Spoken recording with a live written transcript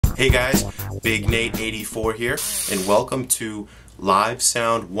Hey guys, Big Nate 84 here, and welcome to Live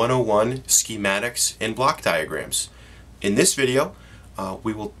Sound 101 Schematics and Block Diagrams. In this video,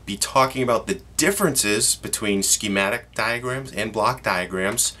 we will be talking about the differences between schematic diagrams and block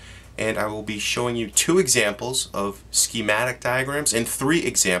diagrams, and I will be showing you 2 examples of schematic diagrams and 3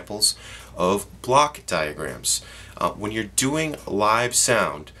 examples of block diagrams. When you're doing live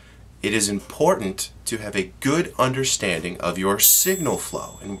sound, it is important to have a good understanding of your signal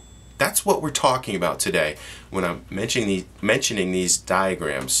flow, and that's what we're talking about today. When I'm mentioning these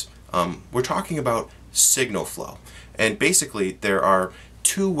diagrams, we're talking about signal flow, and basically there are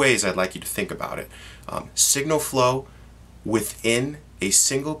 2 ways I'd like you to think about it. Signal flow within a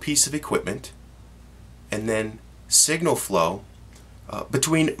single piece of equipment, and then signal flow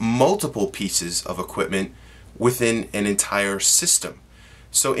between multiple pieces of equipment within an entire system.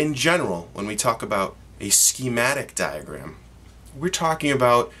 So in general, when we talk about a schematic diagram, we're talking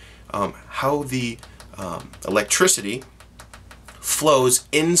about how the electricity flows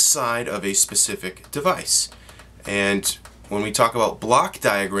inside of a specific device. And when we talk about block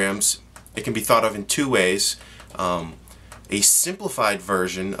diagrams, it can be thought of in 2 ways. A simplified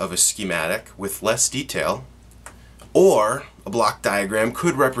version of a schematic with less detail, or a block diagram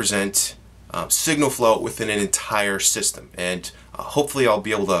could represent signal flow within an entire system. And hopefully I'll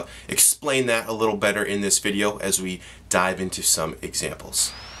be able to explain that a little better in this video as we dive into some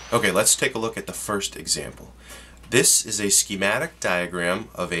examples. Okay, let's take a look at the first example. This is a schematic diagram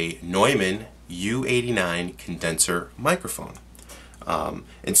of a Neumann U89 condenser microphone. And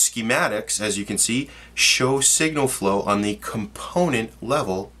schematics, as you can see, show signal flow on the component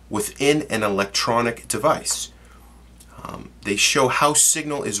level within an electronic device. They show how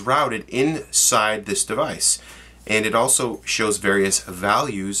signal is routed inside this device, and it also shows various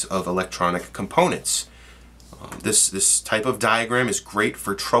values of electronic components. This type of diagram is great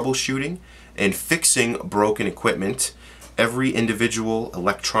for troubleshooting and fixing broken equipment. Every individual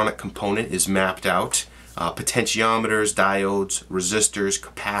electronic component is mapped out. Potentiometers, diodes, resistors,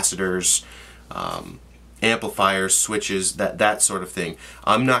 capacitors, amplifiers, switches, that sort of thing.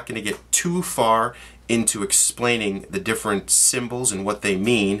 I'm not going to get too far into explaining the different symbols and what they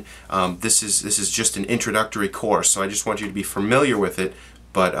mean. This is just an introductory course, so I just want you to be familiar with it,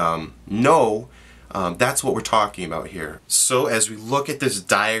 but that's what we're talking about here. So as we look at this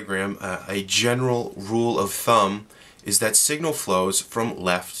diagram, a general rule of thumb is that signal flows from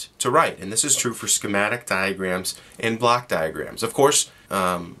left to right, and this is true for schematic diagrams and block diagrams. Of course,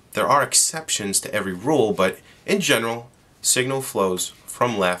 there are exceptions to every rule, but in general, signal flows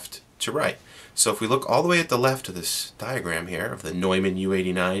from left to right. So if we look all the way at the left of this diagram here, of the Neumann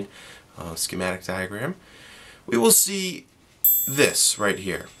U89 schematic diagram, we will see this right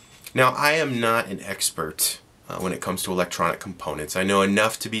here. Now, I am not an expert when it comes to electronic components. I know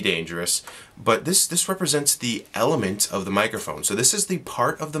enough to be dangerous, but this represents the element of the microphone. So this is the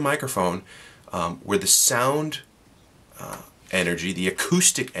part of the microphone where the sound energy, the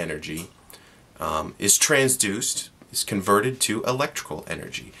acoustic energy, is transduced, is converted to electrical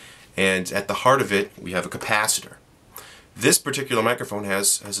energy. And at the heart of it, we have a capacitor. This particular microphone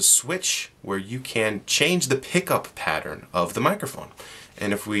has a switch where you can change the pickup pattern of the microphone.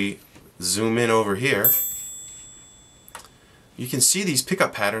 And if we zoom in over here, you can see these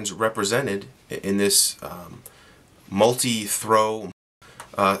pickup patterns represented in this multi-throw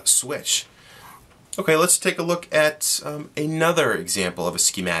switch. Okay, let's take a look at another example of a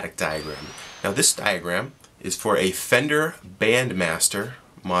schematic diagram. Now this diagram is for a Fender Bandmaster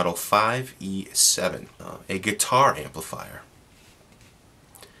Model 5E7, a guitar amplifier.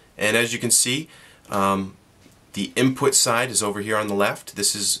 And as you can see, the input side is over here on the left.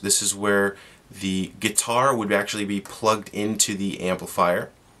 This is where the guitar would actually be plugged into the amplifier,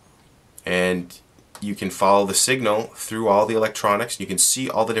 and you can follow the signal through all the electronics. You can see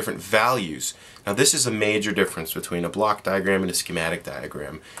all the different values. Now this is a major difference between a block diagram and a schematic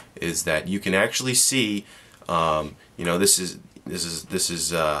diagram, is that you can actually see, this is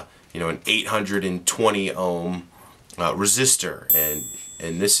an 820 ohm resistor, and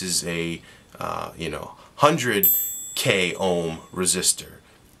this is a 100k ohm resistor.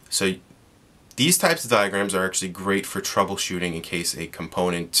 So these types of diagrams are actually great for troubleshooting in case a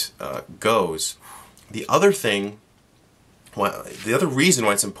component goes. The other reason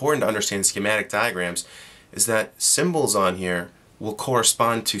why it's important to understand schematic diagrams is that symbols on here will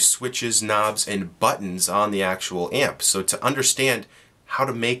correspond to switches, knobs, and buttons on the actual amp. So to understand how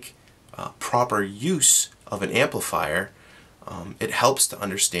to make proper use of an amplifier, it helps to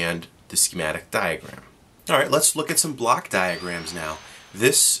understand the schematic diagram. Alright, let's look at some block diagrams now.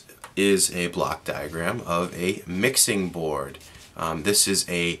 This is a block diagram of a mixing board. This is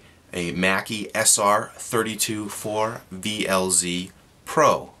a a Mackie SR32-4 VLZ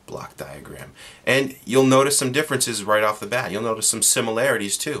Pro block diagram. And you'll notice some differences right off the bat. You'll notice some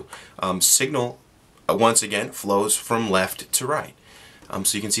similarities too. Signal, once again, flows from left to right.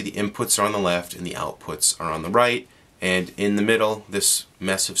 So you can see the inputs are on the left and the outputs are on the right. And in the middle, this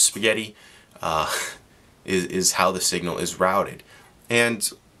mess of spaghetti is how the signal is routed. And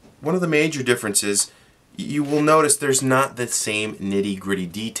one of the major differences, you will notice there's not the same nitty-gritty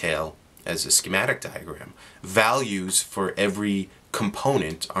detail as a schematic diagram. Values for every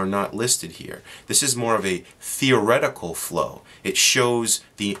component are not listed here. This is more of a theoretical flow. It shows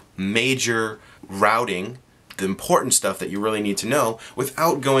the major routing, the important stuff that you really need to know,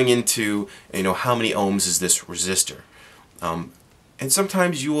 without going into, how many ohms is this resistor. And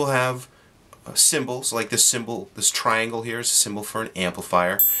sometimes you will have symbols, like this symbol, this triangle here is a symbol for an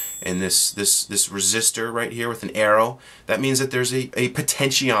amplifier, and this resistor right here with an arrow, that means that there's a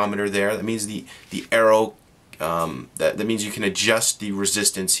potentiometer there. That means the arrow, that means you can adjust the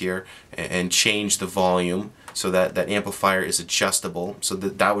resistance here and change the volume so that that amplifier is adjustable. So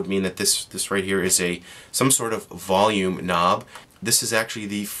that would mean that this right here is some sort of volume knob. This is actually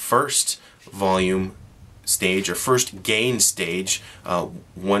the first volume stage or first gain stage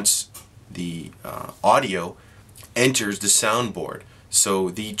once the audio enters the soundboard. So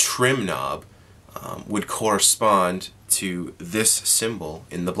the trim knob would correspond to this symbol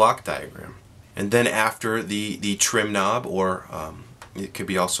in the block diagram. And then after the trim knob, or it could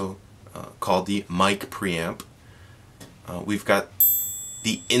be also called the mic preamp, we've got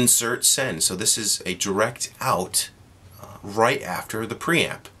the insert send. So this is a direct out right after the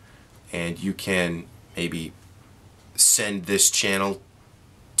preamp. And you can maybe send this channel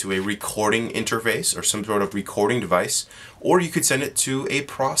to a recording interface or some sort of recording device, or you could send it to a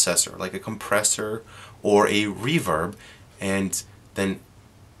processor like a compressor or a reverb, and then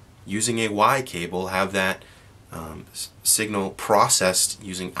using a Y cable have that signal processed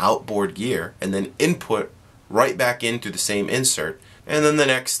using outboard gear and then input right back into the same insert. And then the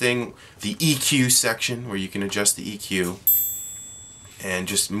next thing, the EQ section, where you can adjust the EQ. And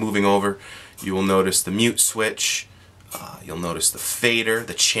just moving over, you will notice the mute switch. You'll notice the fader,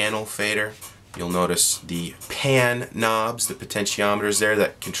 the channel fader. You'll notice the pan knobs, the potentiometers there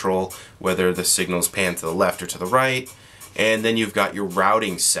that control whether the signals pan to the left or to the right. And then you've got your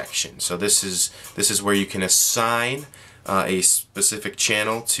routing section. So this is where you can assign a specific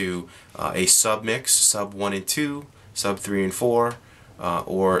channel to a submix, sub 1 and 2, sub 3 and 4,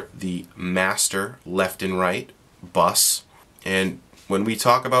 or the master left and right bus. And when we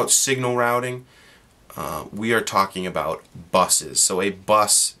talk about signal routing, we are talking about buses. So a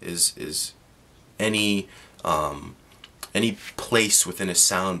bus is any place within a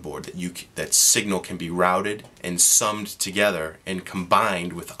soundboard that signal can be routed and summed together and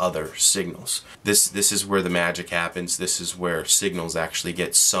combined with other signals. This is where the magic happens. This is where signals actually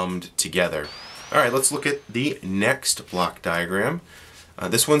get summed together. Alright, let's look at the next block diagram.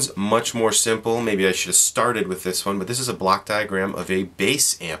 This one's much more simple. Maybe I should have started with this one, but this is a block diagram of a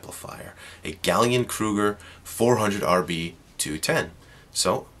bass amplifier, a Gallien-Krueger 400RB 210.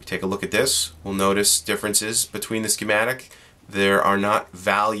 So, we take a look at this. We'll notice differences between the schematic. There are not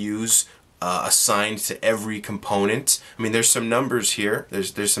values assigned to every component. I mean, there's some numbers here.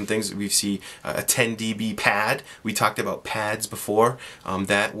 There's some things that we see. A 10 dB pad. We talked about pads before.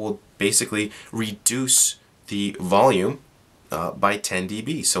 That will basically reduce the volume by 10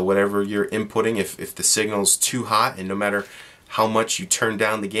 dB. So whatever you're inputting, if the signal's too hot, and no matter how much you turn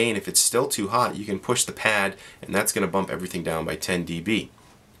down the gain, if it's still too hot, you can push the pad, and that's going to bump everything down by 10 dB.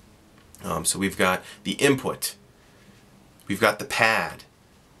 So we've got the input, we've got the pad,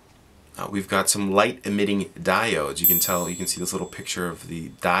 we've got some light emitting diodes. You can see this little picture of the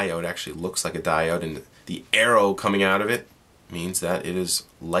diode. It actually looks like a diode, and the arrow coming out of it means that it is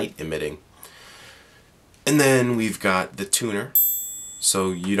light emitting. And then we've got the tuner,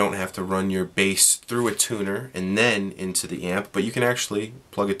 so you don't have to run your bass through a tuner and then into the amp, but you can actually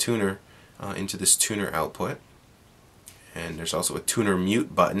plug a tuner into this tuner output. And there's also a tuner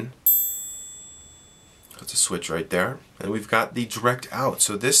mute button. That's a switch right there. And we've got the direct out.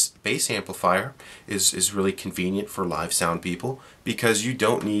 So this bass amplifier is really convenient for live sound people because you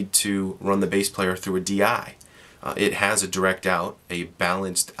don't need to run the bass player through a DI. It has a direct out, a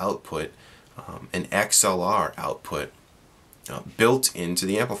balanced output, an XLR output built into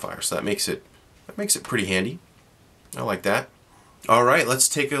the amplifier, so that makes it pretty handy. I like that. Alright, let's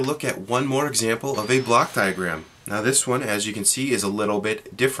take a look at one more example of a block diagram. Now this one, as you can see, is a little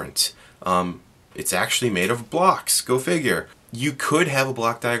bit different. It's actually made of blocks. Go figure. You could have a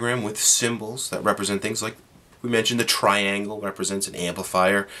block diagram with symbols that represent things like We mentioned the triangle represents an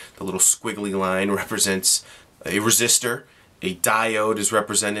amplifier. The little squiggly line represents a resistor. A diode is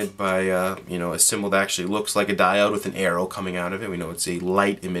represented by a symbol that actually looks like a diode with an arrow coming out of it. We know it's a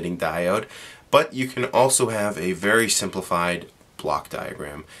light emitting diode. But you can also have a very simplified block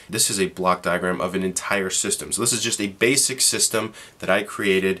diagram. This is a block diagram of an entire system. So this is just a basic system that I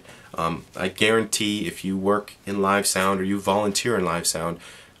created. I guarantee if you work in live sound or you volunteer in live sound,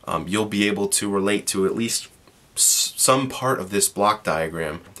 you'll be able to relate to at least some part of this block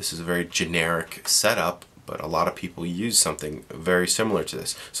diagram. This is a very generic setup, but a lot of people use something very similar to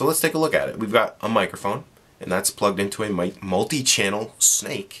this. So let's take a look at it. We've got a microphone, and that's plugged into a multi-channel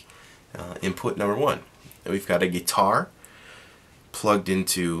snake, input number 1. And we've got a guitar plugged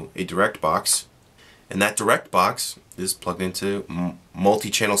into a direct box, and that direct box is plugged into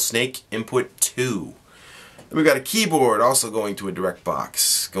multi-channel snake input 2. And we've got a keyboard also going to a direct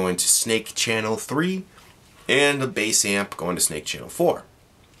box, going to snake channel 3, and a bass amp going to snake channel 4.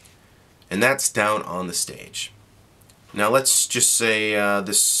 And that's down on the stage. Now let's just say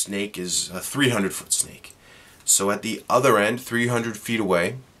this snake is a 300-foot snake. So at the other end, 300 feet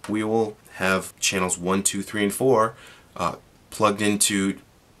away, we will have channels 1, 2, 3, and 4 plugged into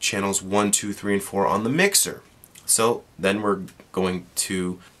channels 1, 2, 3, and 4 on the mixer. So then we're going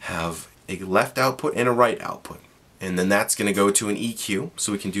to have a left output and a right output. And then that's going to go to an EQ,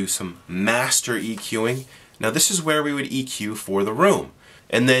 so we can do some master EQing. Now this is where we would EQ for the room.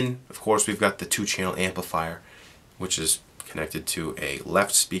 And then, of course, we've got the 2-channel amplifier, which is connected to a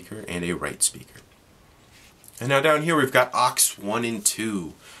left speaker and a right speaker. And now down here we've got aux 1 and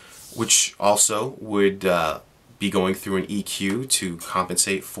 2, which also would be going through an EQ to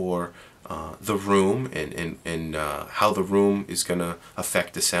compensate for the room and how the room is going to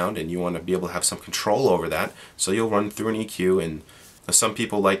affect the sound, and you want to be able to have some control over that. So you'll run through an EQ, and some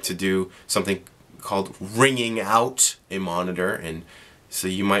people like to do something called ringing out a monitor, and so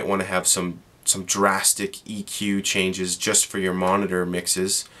you might want to have some drastic EQ changes just for your monitor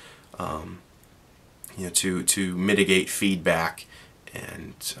mixes, to mitigate feedback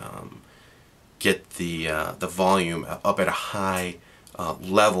and get the volume up at a high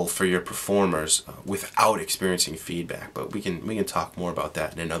level for your performers without experiencing feedback. But we can talk more about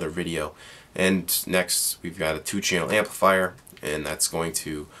that in another video. And next we've got a 2-channel amplifier, and that's going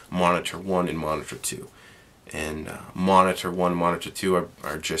to monitor 1 and monitor 2. And monitor 1 and monitor 2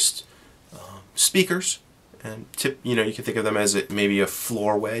 are just speakers, and you can think of them as maybe a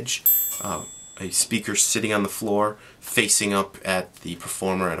floor wedge, a speaker sitting on the floor facing up at the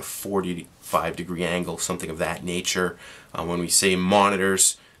performer at a 45-degree angle, something of that nature. When we say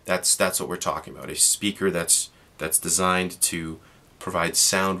monitors, that's what we're talking about, a speaker that's designed to provide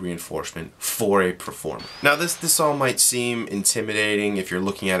sound reinforcement for a performer. Now this all might seem intimidating if you're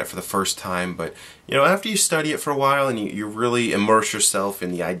looking at it for the first time, but after you study it for a while and you really immerse yourself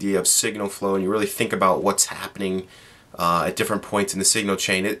in the idea of signal flow, and you really think about what's happening at different points in the signal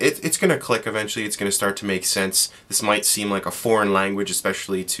chain, it's going to click eventually. It's going to start to make sense. This might seem like a foreign language,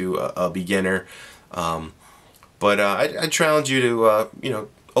 especially to a beginner, but I challenge you to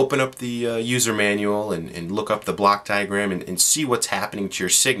open up the user manual and look up the block diagram and see what's happening to your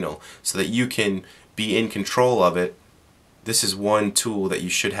signal so that you can be in control of it. This is one tool that you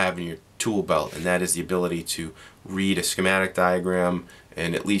should have in your tool belt, and that is the ability to read a schematic diagram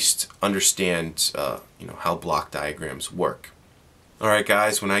and at least understand how block diagrams work. Alright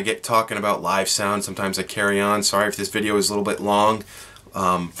guys, when I get talking about live sound, sometimes I carry on. Sorry if this video is a little bit long.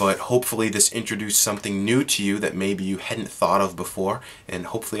 But hopefully this introduced something new to you that maybe you hadn't thought of before, and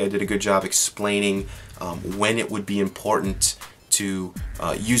hopefully I did a good job explaining when it would be important to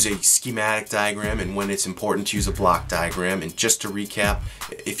use a schematic diagram and when it's important to use a block diagram. And just to recap,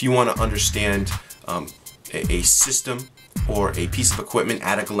 if you want to understand a system or a piece of equipment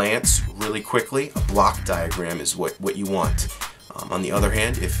at a glance really quickly, a block diagram is what you want. On the other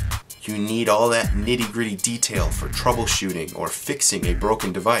hand, if you need all that nitty-gritty detail for troubleshooting or fixing a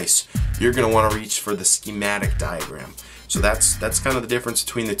broken device, you're going to want to reach for the schematic diagram. So that's kind of the difference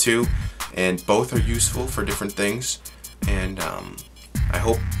between the two, and both are useful for different things. And I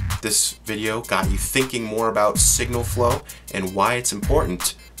hope this video got you thinking more about signal flow and why it's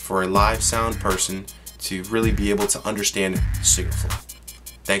important for a live sound person to really be able to understand signal flow.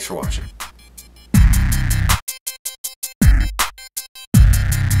 Thanks for watching.